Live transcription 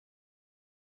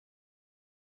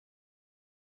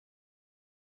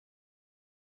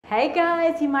Hey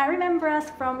guys, you might remember us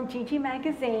from GIGI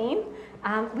magazine.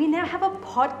 We now have a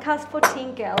podcast for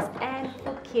teen girls and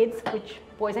for kids, which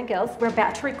boys and girls. We're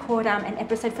about to record an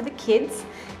episode for the kids,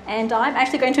 and I'm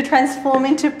actually going to transform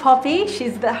into Poppy.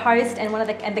 She's the host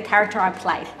and the character I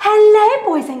played. Hello,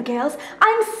 boys and girls.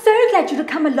 I'm so glad you could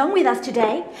come along with us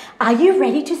today. Are you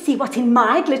ready to see what's in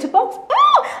my glitter box?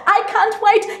 Oh, I can't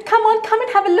wait. Come on, come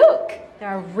and have a look. There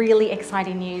are really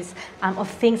exciting news of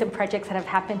things and projects that have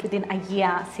happened within a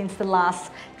year since the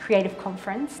last creative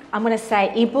conference. I'm going to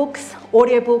say ebooks,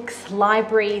 audiobooks,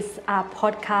 libraries,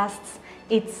 podcasts.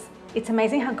 It's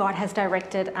amazing how God has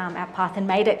directed our path and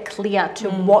made it clear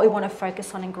to what we want to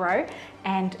focus on and grow.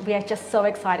 And we are just so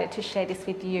excited to share this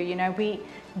with you. You know, we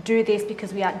do this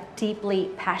because we are deeply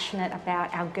passionate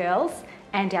about our girls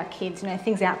and our kids. You know,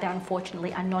 things out there,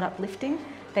 unfortunately, are not uplifting.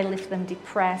 They leave them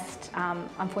depressed,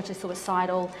 unfortunately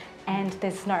suicidal, and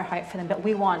there's no hope for them. But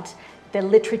we want the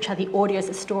literature, the audios,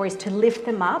 the stories to lift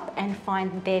them up and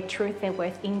find their truth, their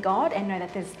worth in God, and know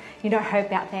that there's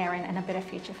hope out there and a better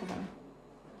future for them.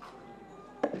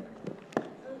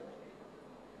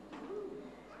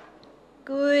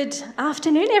 Good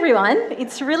afternoon, everyone.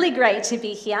 It's really great to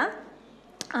be here.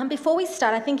 Before we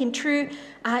start, I think in true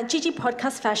GIGI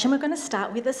podcast fashion, we're going to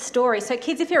start with a story. So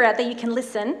kids, if you're out there, you can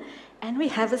listen. And we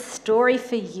have a story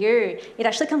for you. It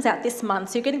actually comes out this month,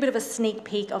 so you're getting a bit of a sneak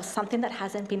peek of something that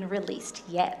hasn't been released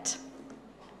yet.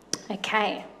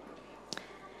 Okay.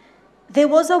 There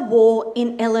was a war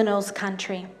in Eleanor's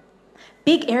country.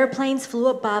 Big aeroplanes flew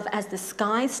above as the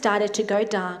sky started to go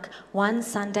dark one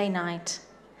Sunday night.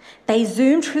 They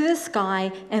zoomed through the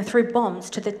sky and threw bombs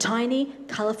to the tiny,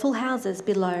 colourful houses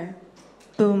below.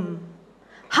 Boom.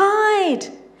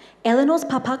 Hide! Eleanor's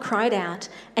papa cried out,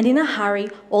 and in a hurry,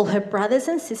 all her brothers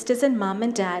and sisters and mum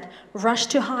and dad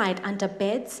rushed to hide under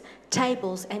beds,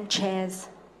 tables, and chairs.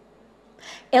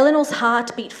 Eleanor's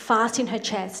heart beat fast in her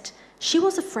chest. She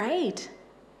was afraid.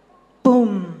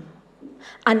 Boom!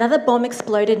 Another bomb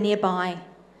exploded nearby.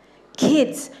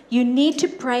 Kids, you need to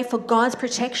pray for God's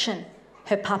protection,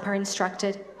 her papa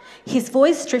instructed. His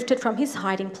voice drifted from his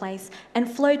hiding place and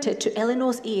floated to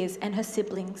Eleanor's ears and her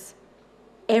siblings.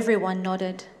 Everyone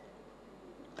nodded.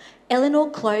 Eleanor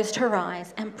closed her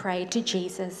eyes and prayed to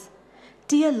Jesus.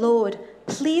 Dear Lord,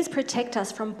 please protect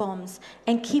us from bombs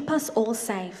and keep us all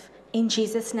safe. In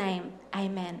Jesus' name,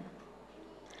 amen.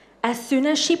 As soon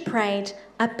as she prayed,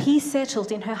 a peace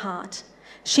settled in her heart.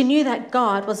 She knew that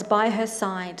God was by her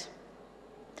side.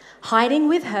 Hiding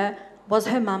with her was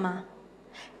her mama.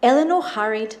 Eleanor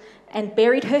hurried and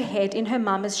buried her head in her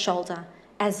mama's shoulder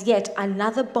as yet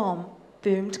another bomb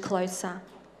boomed closer.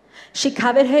 She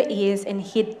covered her ears and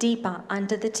hid deeper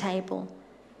under the table.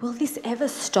 Will this ever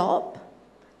stop?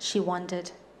 She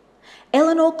wondered.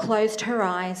 Eleanor closed her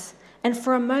eyes, and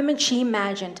for a moment she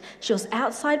imagined she was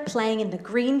outside playing in the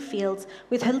green fields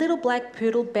with her little black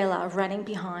poodle Bella running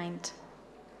behind.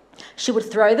 She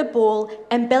would throw the ball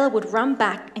and Bella would run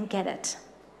back and get it.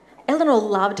 Eleanor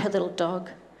loved her little dog.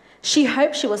 She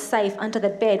hoped she was safe under the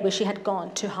bed where she had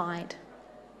gone to hide.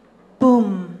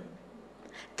 Boom!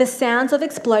 The sounds of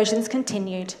explosions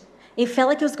continued. It felt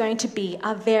like it was going to be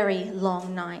a very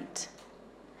long night.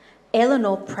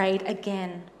 Eleanor prayed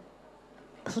again.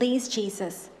 Please,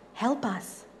 Jesus, help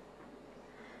us.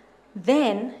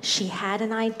 Then she had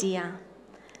an idea.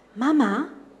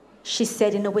 Mama, she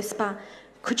said in a whisper,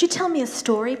 could you tell me a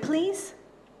story, please?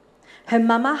 Her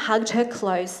mama hugged her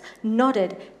close,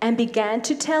 nodded, and began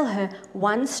to tell her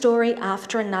one story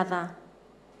after another.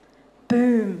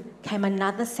 Boom, came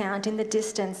another sound in the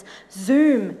distance.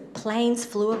 Zoom, planes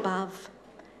flew above.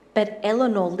 But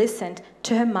Eleanor listened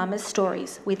to her mama's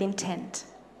stories with intent.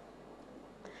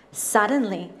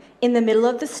 Suddenly, in the middle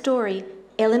of the story,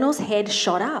 Eleanor's head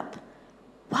shot up.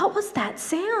 What was that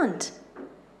sound?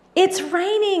 It's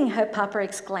raining, her papa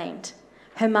exclaimed.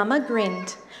 Her mama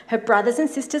grinned. Her brothers and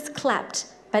sisters clapped,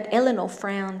 but Eleanor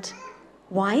frowned.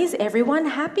 Why is everyone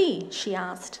happy? She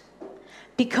asked.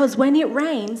 Because when it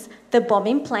rains, the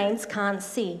bombing planes can't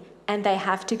see and they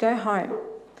have to go home.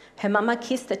 Her mama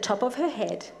kissed the top of her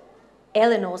head.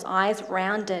 Eleanor's eyes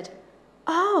rounded.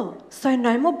 Oh, so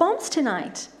no more bombs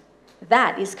tonight.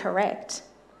 That is correct.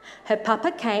 Her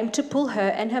papa came to pull her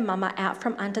and her mama out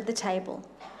from under the table.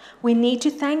 We need to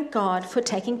thank God for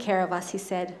taking care of us, he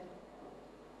said.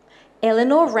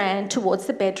 Eleanor ran towards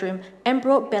the bedroom and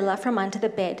brought Bella from under the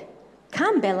bed.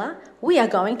 Come, Bella, we are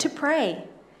going to pray.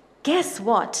 Guess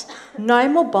what? No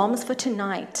more bombs for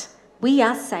tonight. We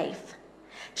are safe.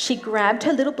 She grabbed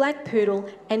her little black poodle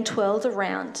and twirled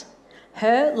around.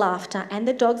 Her laughter and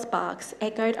the dog's barks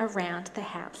echoed around the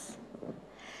house.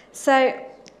 So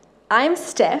I'm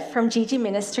Steph from GIGI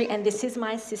Ministry, and this is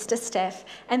my sister Steph.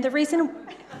 And the reason...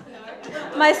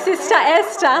 My sister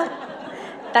Esther.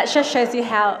 That just shows you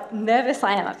how nervous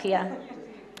I am up here.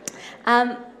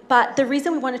 But the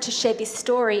reason we wanted to share this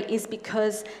story is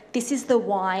because this is the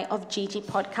why of GIGI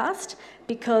podcast,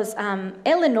 because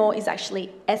Eleanor is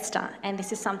actually Esther, and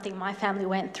this is something my family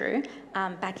went through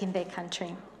back in their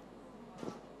country.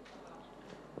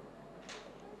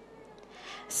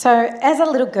 So as a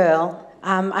little girl,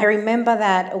 I remember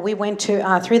that we went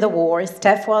to through the war.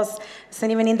 Steph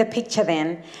wasn't even in the picture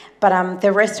then, but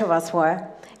the rest of us were.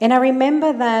 And I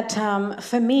remember that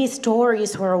for me,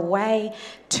 stories were a way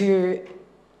to...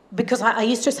 Because I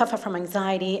used to suffer from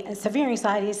anxiety,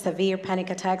 severe panic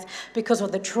attacks, because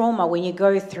of the trauma when you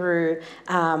go through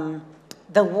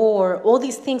the war, all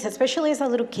these things, especially as a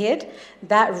little kid,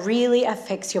 that really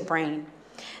affects your brain.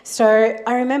 So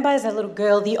I remember as a little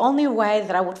girl, the only way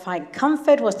that I would find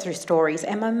comfort was through stories.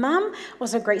 And my mum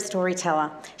was a great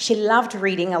storyteller. She loved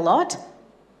reading a lot.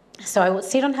 So I would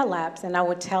sit on her laps and I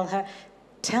would tell her,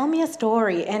 tell me a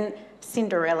story. And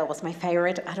Cinderella was my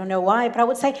favorite. I don't know why, but I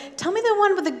would say, tell me the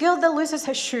one with the girl that loses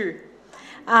her shoe.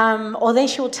 Or then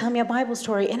she would tell me a Bible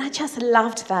story. And I just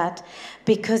loved that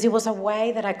because it was a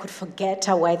way that I could forget,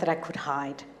 a way that I could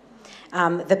hide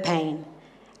the pain.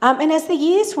 And as the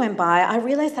years went by, I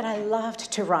realized that I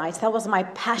loved to write. That was my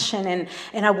passion,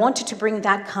 and I wanted to bring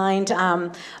that kind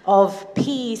of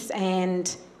peace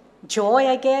and joy,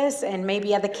 I guess, and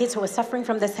maybe other kids who were suffering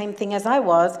from the same thing as I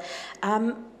was,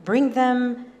 bring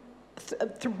them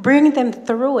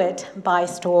through it by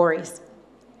stories.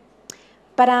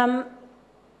 But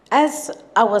as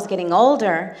I was getting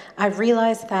older, I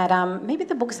realized that maybe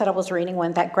the books that I was reading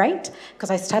weren't that great, because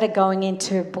I started going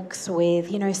into books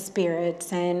with,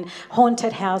 spirits and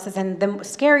haunted houses, and the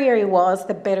scarier it was,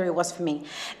 the better it was for me.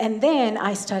 And then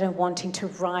I started wanting to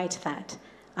write that.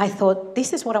 I thought,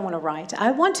 this is what I want to write.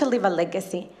 I want to leave a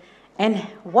legacy. And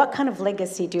what kind of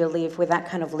legacy do you leave with that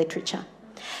kind of literature?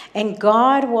 And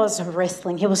God was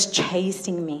wrestling. He was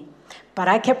chasing me. But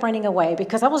I kept running away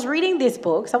because I was reading these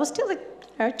books. I was still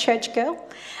a church girl.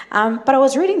 But I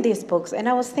was reading these books and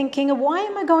I was thinking, why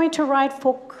am I going to write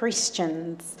for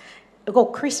Christians?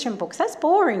 Christian books, that's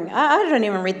boring. I don't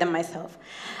even read them myself.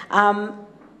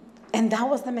 And that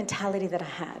was the mentality that I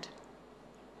had.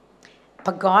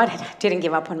 But God didn't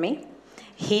give up on me.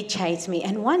 He chased me.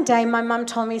 And one day my mum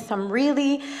told me some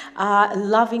really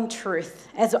loving truth.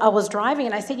 As I was driving,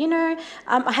 and I said,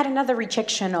 I had another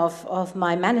rejection of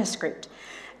my manuscript.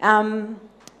 And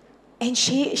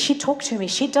she talked to me.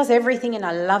 She does everything in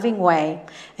a loving way.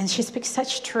 And she speaks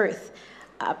such truth.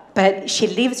 But she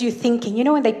leaves you thinking,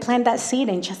 when they plant that seed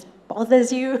and just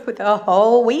bothers you the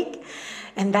whole week?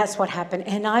 And that's what happened.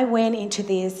 And I went into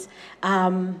this...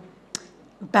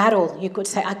 battle, you could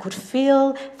say. I could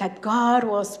feel that God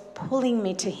was pulling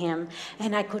me to him,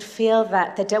 and I could feel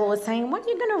that the devil was saying, what are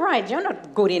you going to write? You're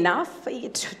not good enough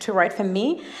to write for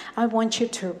me. I want you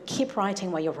to keep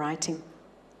writing what you're writing.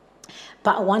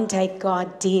 But one day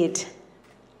God did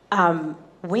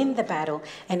win the battle,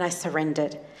 and I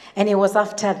surrendered. And it was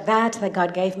after that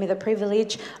God gave me the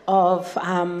privilege of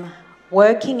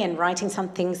working and writing some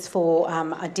things for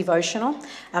a devotional,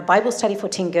 a Bible study for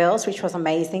teen girls, which was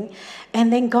amazing.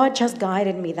 And then God just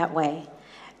guided me that way.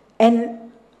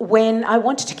 And when I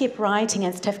wanted to keep writing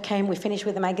and Steph came, we finished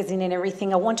with the magazine and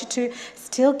everything, I wanted to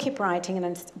still keep writing and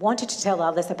I wanted to tell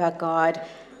others about God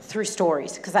through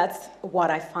stories, because that's what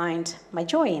I find my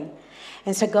joy in.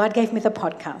 And so God gave me the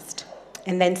podcast.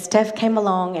 And then Steph came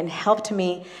along and helped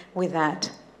me with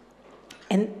that.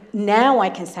 And now I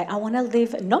can say, I want to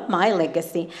live, not my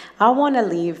legacy, I want to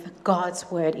leave God's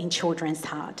word in children's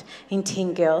heart, in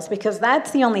teen girls, because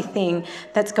that's the only thing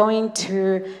that's going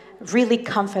to really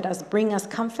comfort us, bring us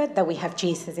comfort, that we have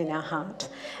Jesus in our heart.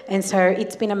 And so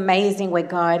it's been amazing where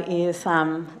God is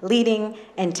leading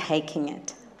and taking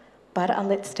it. But I'll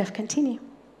let Steph continue.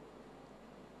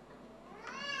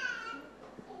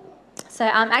 So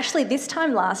actually this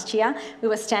time last year, we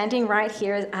were standing right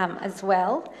here as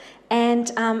well.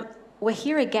 And we're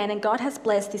here again, and God has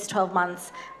blessed this 12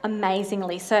 months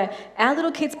amazingly. So our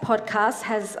Little Kids podcast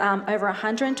has over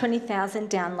 120,000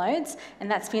 downloads, and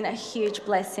that's been a huge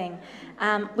blessing.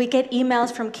 We get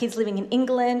emails from kids living in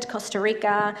England, Costa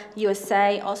Rica,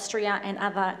 USA, Austria, and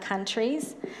other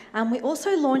countries. We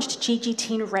also launched GIGI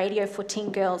Teen Radio for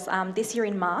teen girls this year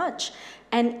in March.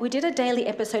 And we did a daily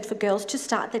episode for girls to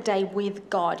start the day with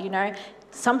God,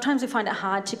 Sometimes we find it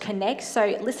hard to connect,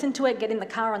 so listen to it, get in the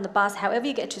car, on the bus, however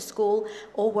you get to school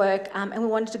or work, and we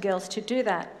wanted the girls to do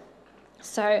that.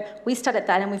 So we started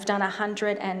that, and we've done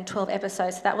 112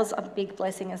 episodes, so that was a big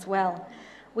blessing as well.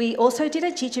 We also did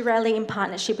a GIGI rally in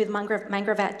partnership with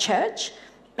Mangrovat Church,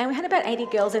 and we had about 80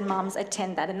 girls and mums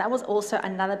attend that, and that was also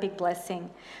another big blessing.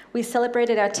 We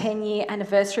celebrated our 10-year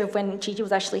anniversary of when GIGI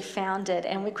was actually founded,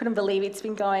 and we couldn't believe it's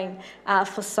been going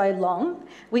for so long.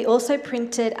 We also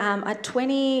printed a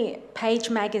 20-page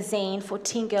magazine for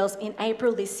teen girls in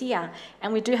April this year,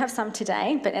 and we do have some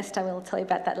today, but Esther will tell you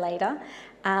about that later.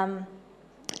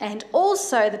 And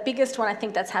also, the biggest one I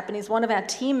think that's happened is one of our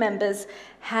team members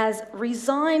has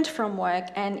resigned from work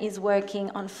and is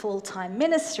working on full-time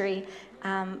ministry,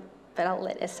 but I'll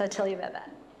let Esther tell you about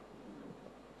that.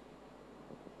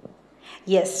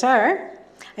 Yes, so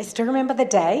I still remember the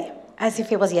day as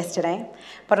if it was yesterday,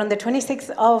 but on the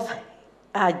 26th of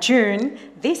June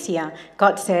this year,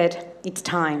 God said, it's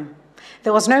time.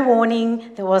 There was no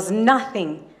warning, there was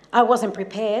nothing. I wasn't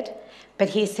prepared, but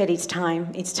he said, it's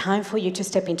time for you to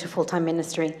step into full-time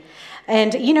ministry.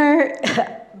 And you know,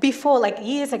 before, like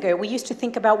years ago, we used to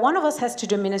think about one of us has to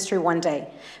do ministry one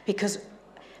day, because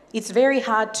it's very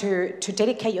hard to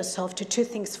dedicate yourself to two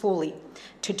things fully,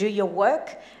 to do your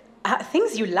work,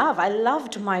 things you love. I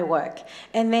loved my work.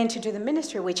 And then to do the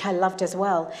ministry, which I loved as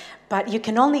well. But you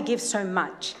can only give so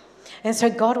much. And so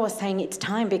God was saying it's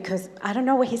time, because I don't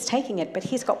know where he's taking it, but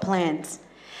he's got plans.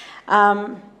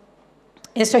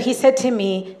 And so he said to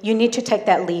me, you need to take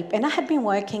that leap. And I had been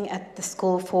working at the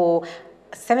school for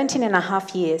 17 and a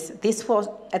half years. This was,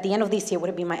 at the end of this year, would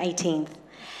have been my 18th.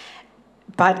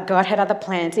 But God had other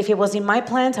plans. If it was in my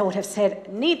plans, I would have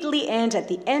said, neatly end at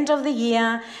the end of the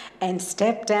year and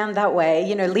step down that way,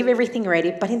 you know, leave everything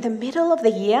ready. But in the middle of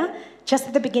the year, just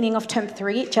at the beginning of term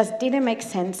 3, it just didn't make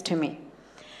sense to me.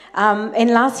 And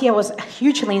last year I was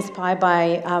hugely inspired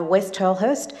by Wes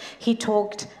Turlhurst. He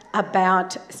talked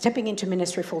about stepping into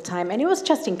ministry full-time, and it was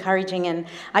just encouraging, and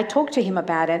I talked to him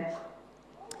about it.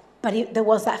 But there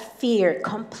was that fear,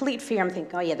 complete fear. I'm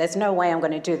thinking, oh yeah, there's no way I'm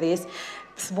going to do this.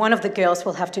 One of the girls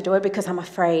will have to do it because I'm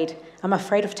afraid. I'm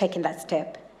afraid of taking that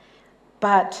step.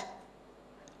 But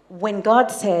when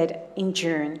God said in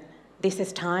June, this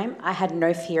is time, I had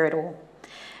no fear at all.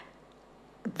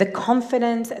 The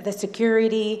confidence, the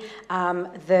security,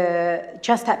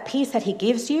 just that peace that he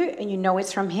gives you, and you know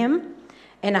it's from him,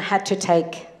 and I had to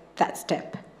take that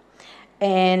step.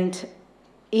 And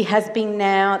it has been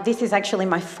now, this is actually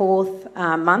my 4th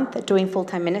month doing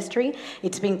full-time ministry.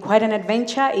 It's been quite an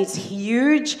adventure. It's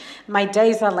huge. My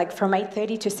days are like from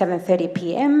 8:30 to 7:30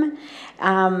 p.m.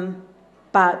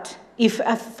 But if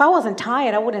I wasn't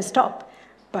tired, I wouldn't stop.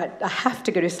 But I have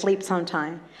to go to sleep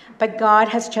sometime. But God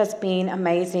has just been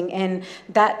amazing. And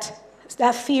that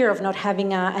fear of not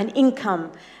having an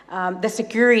income, the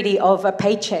security of a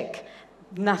paycheck,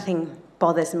 nothing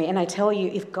bothers me. And I tell you,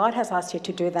 if God has asked you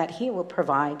to do that, he will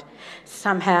provide.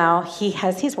 Somehow he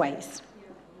has his ways.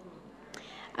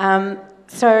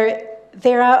 So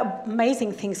there are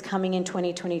amazing things coming in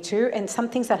 2022, and some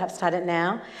things that have started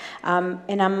now.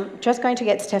 And I'm just going to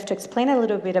get Steph to explain a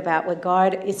little bit about where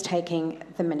God is taking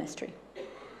the ministry.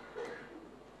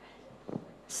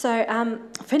 So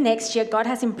for next year, God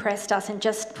has impressed us and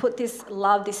just put this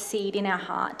love, this seed in our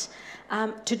heart.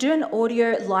 To do an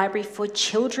audio library for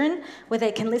children where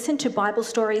they can listen to Bible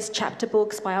stories, chapter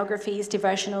books, biographies,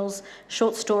 devotionals,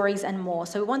 short stories, and more.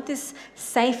 So we want this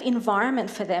safe environment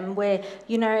for them where,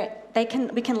 you know,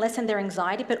 we can lessen their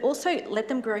anxiety, but also let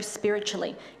them grow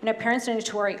spiritually. You know, parents don't need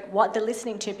to worry what they're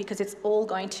listening to, because it's all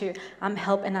going to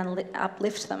help and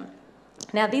uplift them.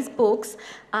 Now, these books,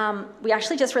 we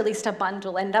actually just released a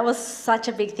bundle, and that was such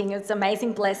a big thing. It was an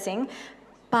amazing blessing.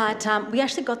 But we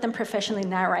actually got them professionally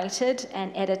narrated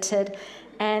and edited,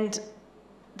 and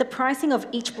the pricing of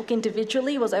each book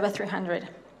individually was over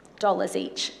 $300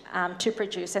 each to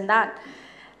produce, and that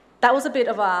was a bit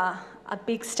of a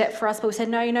big step for us. But we said,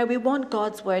 no, you know, we want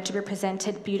God's word to be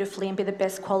presented beautifully and be the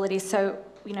best quality. So,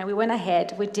 you know, we went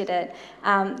ahead, we did it.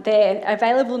 They're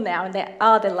available now, and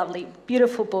they're lovely,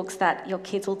 beautiful books that your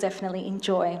kids will definitely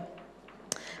enjoy.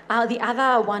 The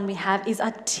other one we have is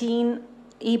a teen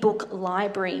ebook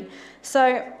library.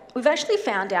 So we've actually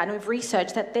found out, and we've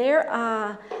researched, that there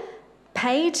are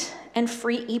paid and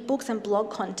free ebooks and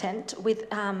blog content with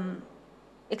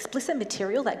explicit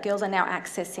material that girls are now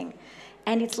accessing.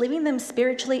 And it's leaving them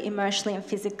spiritually, emotionally, and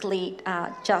physically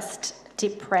just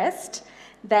depressed.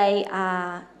 They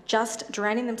are just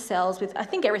drowning themselves with, I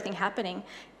think, everything happening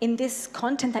in this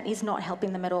content that is not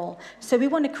helping them at all. So we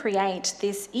want to create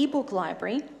this ebook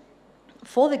library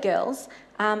for the girls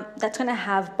that's going to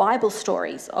have Bible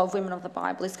stories of women of the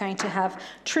Bible. It's going to have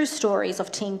true stories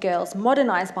of teen girls,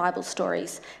 modernised Bible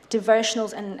stories,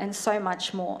 devotionals, and so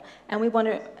much more. And we want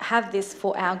to have this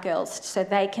for our girls so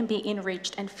they can be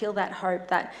enriched and feel that hope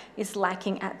that is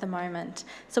lacking at the moment.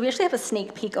 So we actually have a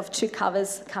sneak peek of 2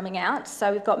 covers coming out.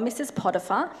 So we've got Mrs.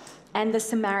 Potiphar and the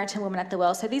Samaritan woman at the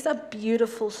well. So these are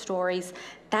beautiful stories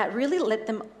that really let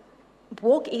them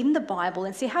walk in the Bible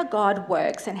and see how God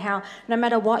works, and how no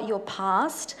matter what your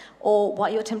past or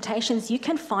what your temptations, you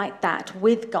can fight that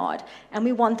with God. And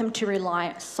we want them to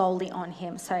rely solely on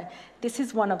Him. So this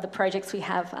is one of the projects we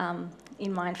have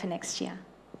in mind for next year.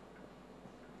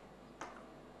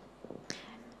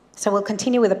 So we'll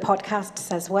continue with the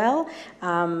podcasts as well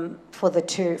for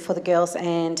the girls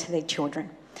and the children.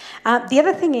 The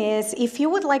other thing is, if you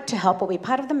would like to help or be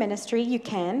part of the ministry, you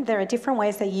can. There are different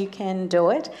ways that you can do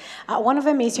it. One of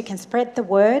them is you can spread the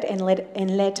word and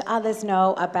let others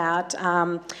know about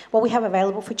what we have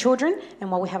available for children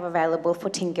and what we have available for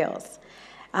teen girls.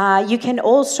 You can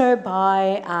also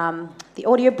buy the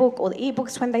audiobook or the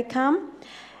ebooks when they come.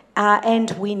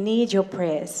 And we need your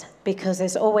prayers, because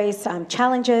there's always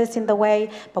challenges in the way,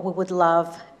 but we would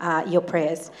love your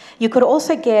prayers. You could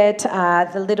also get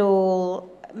the little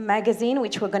magazine,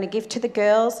 which we're going to give to the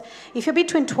girls. If you're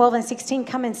between 12 and 16,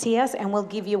 come and see us and we'll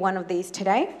give you one of these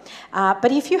today.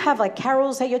 But if you have like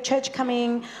carols at your church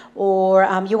coming, or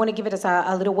you want to give it as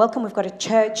a little welcome, we've got a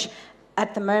church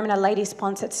at the moment, a lady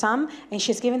sponsored some, and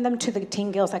she's giving them to the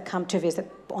teen girls that come to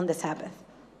visit on the Sabbath.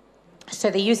 So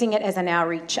they're using it as an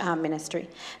outreach ministry.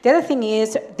 The other thing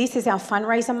is, this is our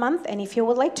fundraiser month, and if you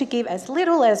would like to give as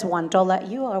little as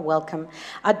 $1, you are welcome.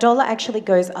 $1 actually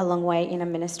goes a long way in a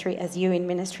ministry, as you in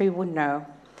ministry would know.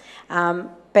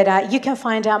 But you can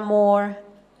find out more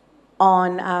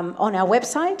on our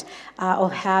website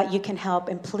of how you can help,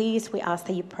 and please, we ask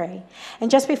that you pray.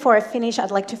 And just before I finish,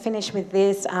 I'd like to finish with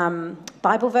this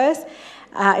Bible verse.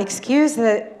 Excuse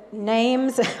the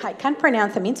names, I can't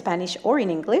pronounce them in Spanish or in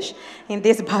English in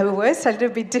this Bible verse, so a little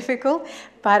bit difficult,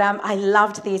 but I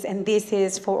loved this, and this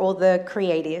is for all the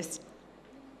creatives.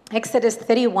 Exodus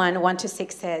 31,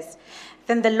 1-6 says,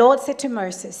 "Then the Lord said to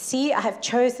Moses, 'See, I have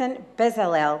chosen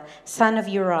Bezalel, son of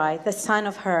Uri, the son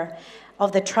of Hur,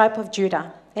 of the tribe of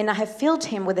Judah, and I have filled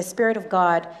him with the Spirit of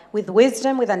God, with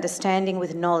wisdom, with understanding,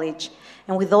 with knowledge,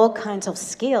 and with all kinds of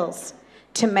skills,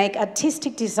 to make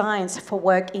artistic designs for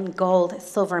work in gold,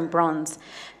 silver, and bronze,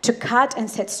 to cut and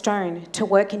set stone, to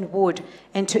work in wood,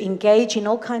 and to engage in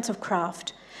all kinds of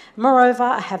craft. Moreover,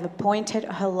 I have appointed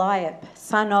Holiab,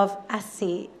 son of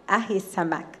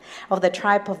Ahisamach, of the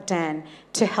tribe of Dan,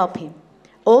 to help him.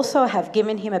 Also, I have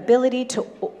given him ability to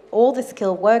all the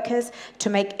skilled workers to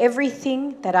make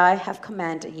everything that I have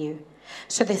commanded you.'"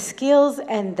 So the skills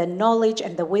and the knowledge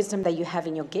and the wisdom that you have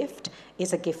in your gift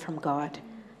is a gift from God.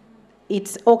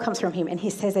 It all comes from Him, and He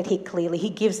says that He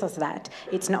gives us that.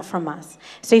 It's not from us.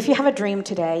 So if you have a dream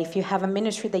today, if you have a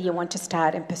ministry that you want to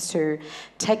start and pursue,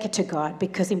 take it to God,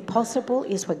 because impossible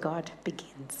is where God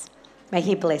begins. May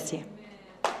He bless you.